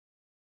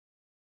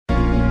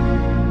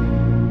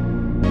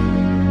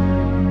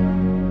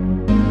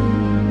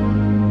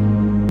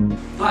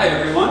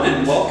everyone,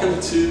 and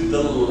welcome to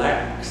the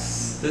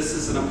LEX. This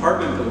is an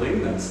apartment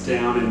building that's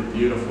down in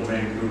beautiful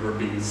Vancouver,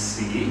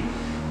 BC.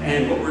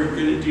 And what we're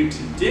going to do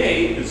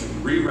today is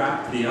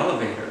rewrap the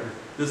elevator.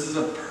 This is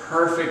a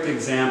perfect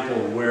example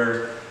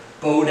where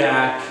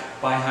Bodak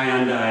by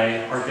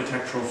Hyundai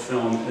architectural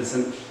film is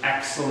an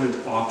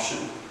excellent option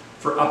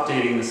for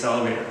updating this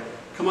elevator.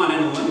 Come on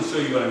in and let me show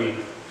you what I mean.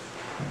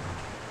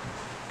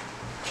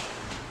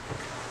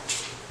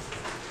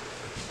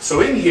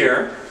 So in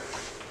here,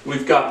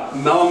 we've got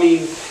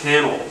melamine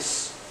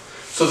panels.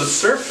 So the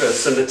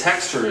surface and the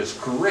texture is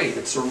great.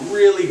 It's a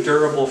really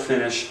durable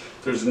finish.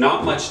 There's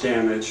not much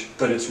damage,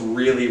 but it's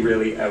really,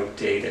 really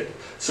outdated.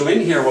 So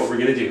in here, what we're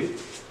going to do,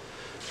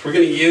 we're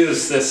going to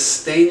use this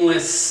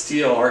stainless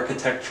steel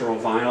architectural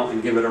vinyl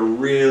and give it a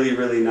really,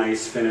 really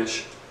nice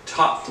finish,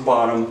 top to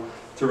bottom,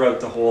 throughout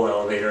the whole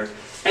elevator.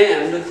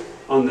 And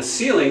on the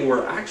ceiling,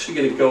 we're actually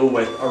going to go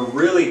with a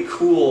really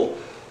cool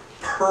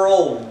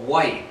pearl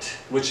white,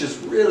 which is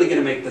really going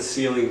to make the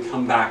ceiling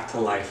come back to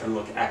life and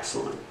look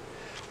excellent.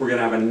 We're going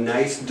to have a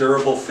nice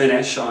durable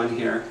finish on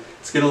here.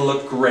 It's going to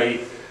look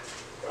great.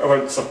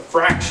 It's a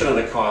fraction of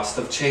the cost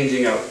of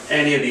changing out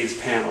any of these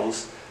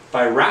panels.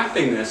 By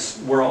wrapping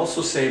this, we're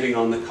also saving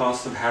on the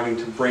cost of having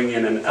to bring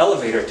in an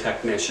elevator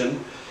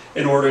technician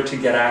in order to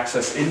get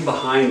access in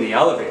behind the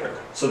elevator.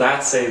 So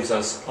that saves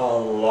us a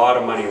lot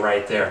of money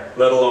right there,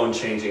 let alone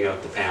changing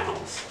out the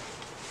panels.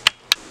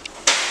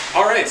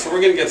 Alright, so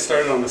we're going to get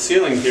started on the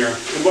ceiling here.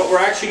 And what we're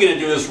actually going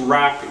to do is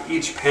wrap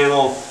each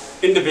panel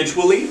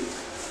individually.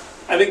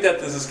 I think that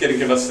this is going to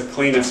give us the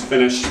cleanest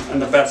finish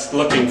and the best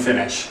looking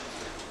finish.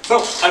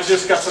 So I've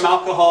just got some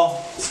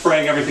alcohol,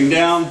 spraying everything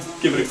down,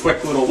 give it a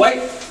quick little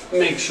wipe,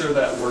 make sure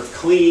that we're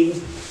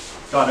clean,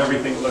 got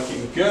everything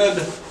looking good,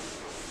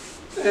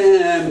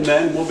 and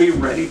then we'll be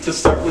ready to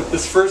start with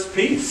this first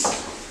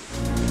piece.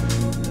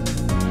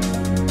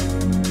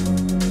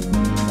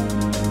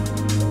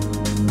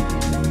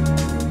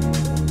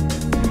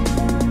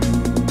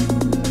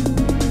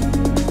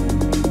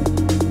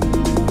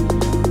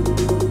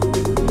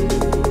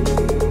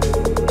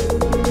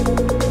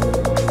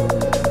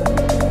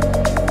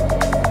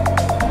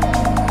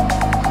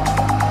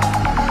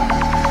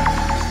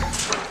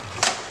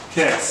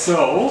 Okay,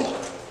 so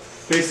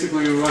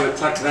basically we want to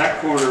tuck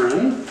that corner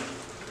in,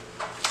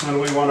 and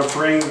we want to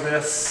bring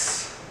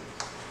this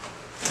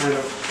kind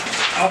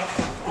of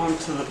up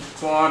onto the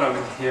bottom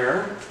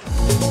here.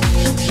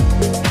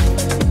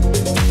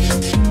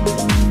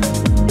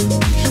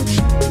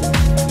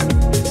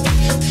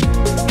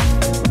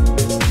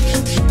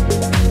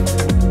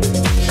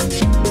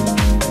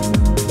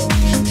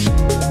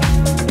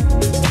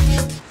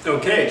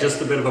 Okay,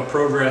 just a bit of a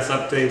progress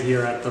update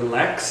here at the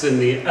LEX in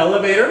the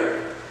elevator.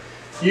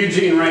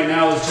 Eugene right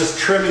now is just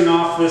trimming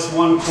off this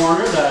one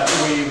corner that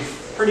we've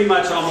pretty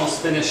much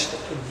almost finished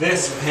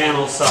this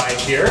panel side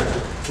here.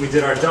 We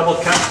did our double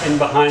cut in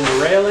behind the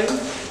railing.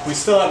 We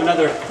still have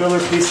another filler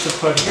piece to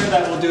put here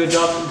that will do a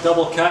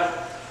double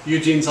cut.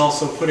 Eugene's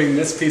also putting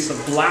this piece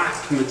of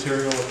black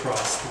material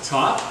across the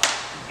top.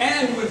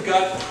 And we've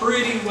got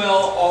pretty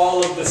well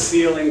all of the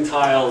ceiling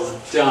tiles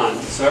done.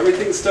 So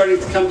everything's starting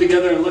to come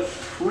together and look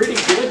pretty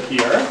good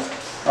here.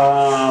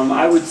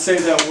 I would say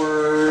that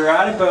we're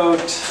at about,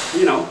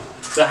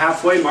 the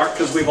halfway mark,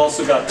 because we've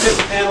also got this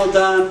panel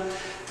done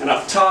and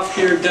up top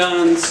here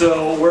done.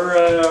 So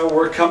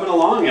we're coming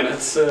along, and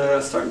it's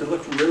starting to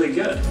look really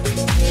good.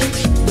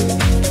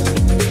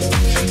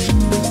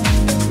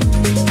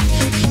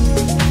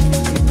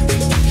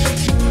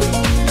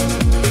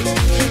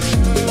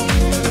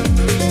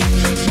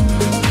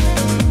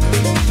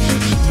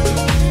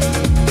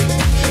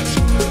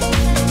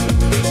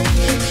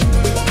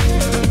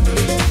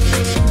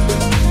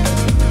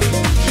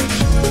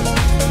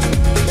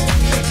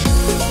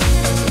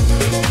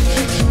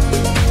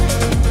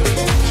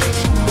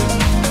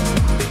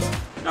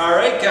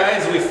 Alright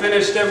guys, we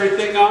finished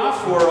everything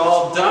off. We're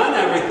all done.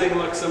 Everything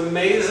looks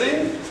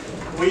amazing.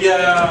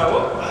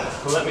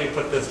 Let me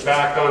put this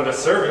back onto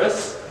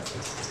service.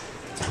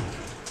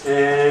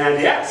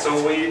 And yeah,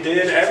 so we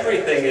did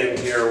everything in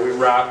here. We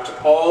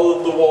wrapped all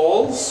of the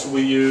walls.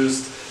 We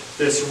used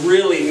this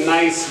really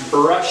nice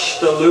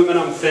brushed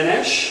aluminum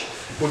finish.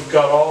 We've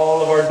got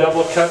all of our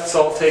double cuts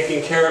all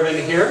taken care of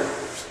in here.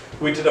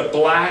 We did a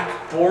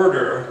black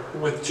border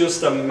with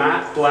just a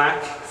matte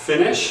black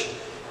finish.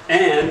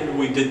 And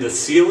we did the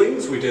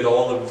ceilings, we did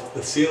all of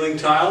the ceiling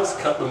tiles,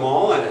 cut them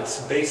all, and it's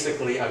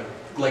basically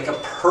like a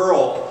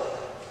pearl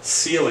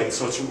ceiling,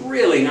 so it's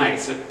really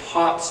nice. It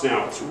pops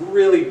now, it's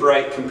really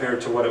bright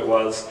compared to what it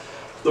was.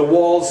 The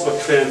walls look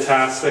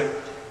fantastic,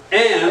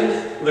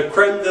 and the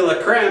creme de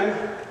la creme,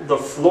 the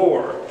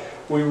floor.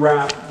 We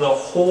wrapped the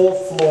whole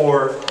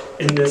floor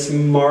in this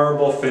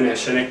marble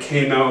finish, and it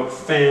came out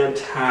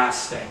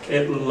fantastic.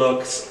 It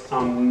looks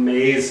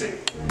amazing.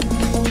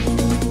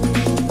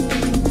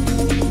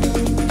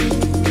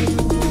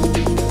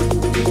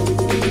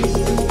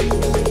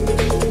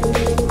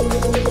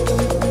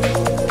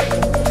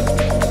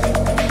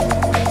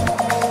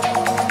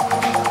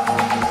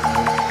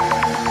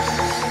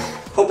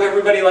 Hope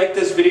everybody liked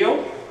this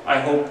video. I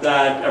hope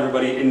that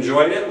everybody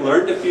enjoyed it,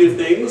 learned a few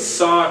things,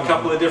 saw a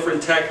couple of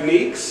different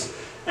techniques,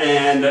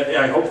 and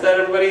I hope that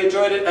everybody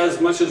enjoyed it as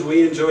much as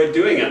we enjoyed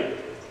doing it.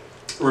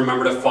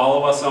 Remember to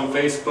follow us on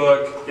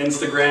Facebook,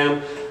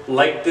 Instagram,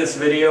 like this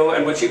video,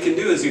 and what you can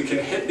do is you can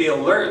hit the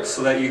alert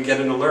so that you get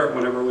an alert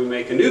whenever we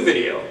make a new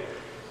video.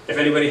 If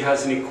anybody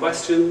has any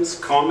questions,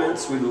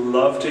 comments, we'd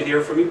love to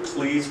hear from you.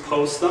 Please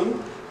post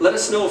them. Let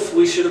us know if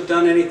we should have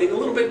done anything a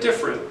little bit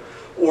different,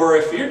 or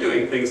if you're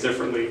doing things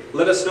differently.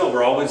 Let us know.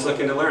 We're always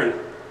looking to learn.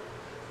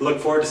 Look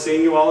forward to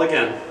seeing you all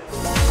again.